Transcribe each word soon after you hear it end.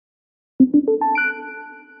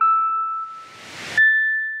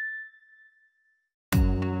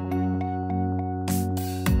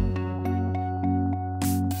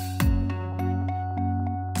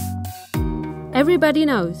Everybody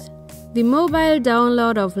knows, the mobile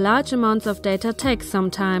download of large amounts of data takes some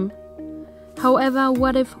time. However,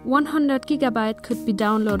 what if 100 GB could be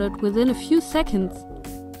downloaded within a few seconds?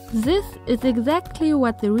 This is exactly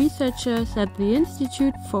what the researchers at the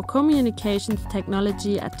Institute for Communications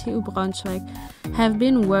Technology at TU Braunschweig have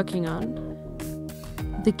been working on.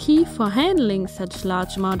 The key for handling such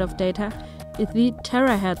large amount of data is the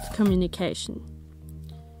terahertz communication.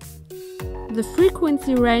 The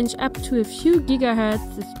frequency range up to a few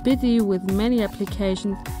gigahertz is busy with many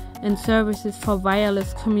applications and services for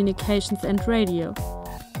wireless communications and radio.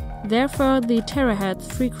 Therefore, the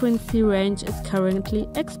terahertz frequency range is currently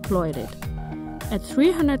exploited. At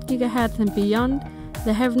 300 GHz and beyond,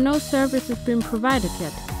 there have no services been provided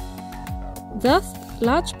yet. Thus,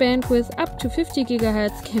 large bandwidth up to 50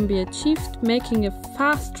 GHz can be achieved, making a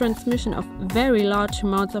fast transmission of very large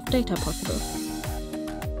amounts of data possible.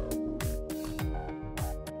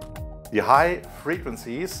 The high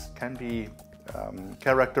frequencies can be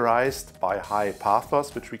characterized by high path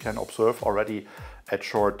loss, which we can observe already at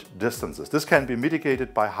short distances. This can be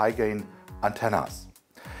mitigated by high-gain antennas.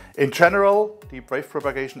 In general, the wave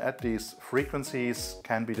propagation at these frequencies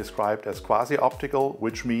can be described as quasi-optical,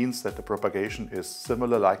 which means that the propagation is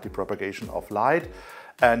similar like the propagation of light,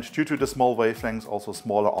 and due to the small wavelengths, also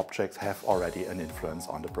smaller objects have already an influence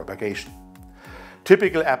on the propagation.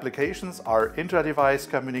 Typical applications are intra-device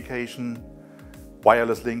communication,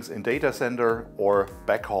 wireless links in data center, or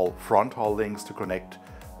backhaul fronthaul links to connect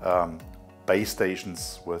base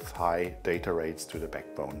stations with high data rates to the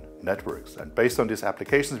backbone networks. And based on these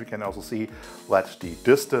applications, we can also see that the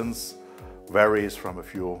distance varies from a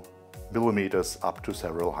few millimeters up to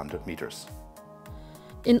several hundred meters.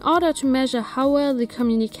 In order to measure how well the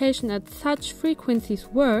communication at such frequencies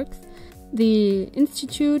works, the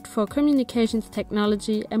Institute for Communications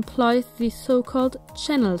Technology employs the so-called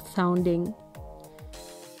channel sounding.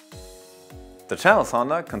 The channel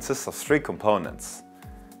sounder consists of three components: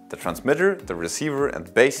 the transmitter, the receiver and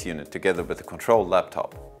the base unit together with the control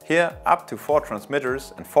laptop. Here, up to 4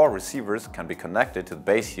 transmitters and 4 receivers can be connected to the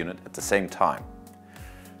base unit at the same time.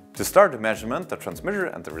 To start the measurement, the transmitter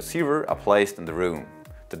and the receiver are placed in the room.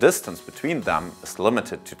 The distance between them is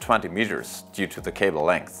limited to 20 meters due to the cable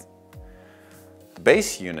length. The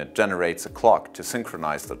base unit generates a clock to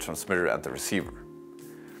synchronize the transmitter and the receiver.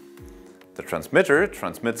 The transmitter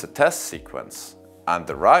transmits a test sequence, and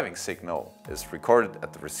the arriving signal is recorded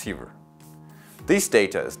at the receiver. This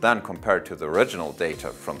data is then compared to the original data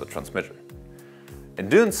from the transmitter. In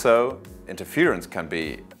doing so, interference can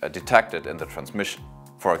be detected in the transmission.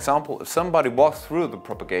 For example, if somebody walks through the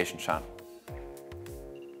propagation channel.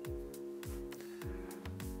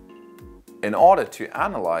 In order to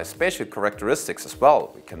analyze spatial characteristics as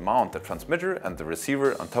well, we can mount the transmitter and the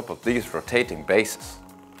receiver on top of these rotating bases.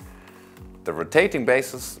 The rotating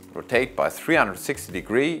bases rotate by 360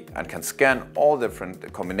 degrees and can scan all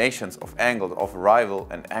different combinations of angles of arrival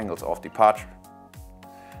and angles of departure.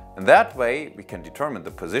 In that way, we can determine the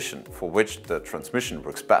position for which the transmission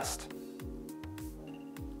works best.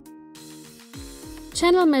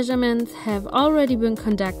 Channel measurements have already been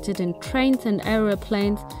conducted in trains and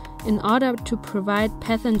aeroplanes in order to provide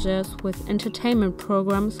passengers with entertainment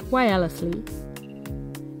programs wirelessly.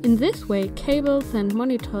 In this way, cables and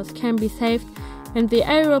monitors can be saved and the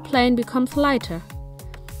aeroplane becomes lighter.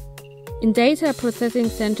 In data processing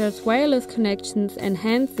centers, wireless connections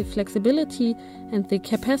enhance the flexibility and the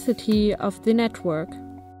capacity of the network.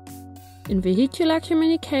 In vehicular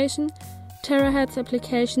communication, terahertz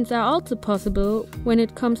applications are also possible when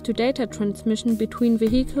it comes to data transmission between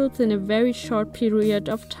vehicles in a very short period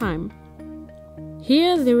of time.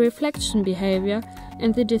 Here, the reflection behavior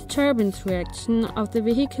and the disturbance reaction of the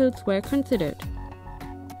vehicles were considered.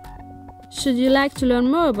 Should you like to learn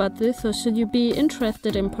more about this, or should you be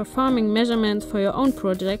interested in performing measurements for your own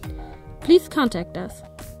project, please contact us.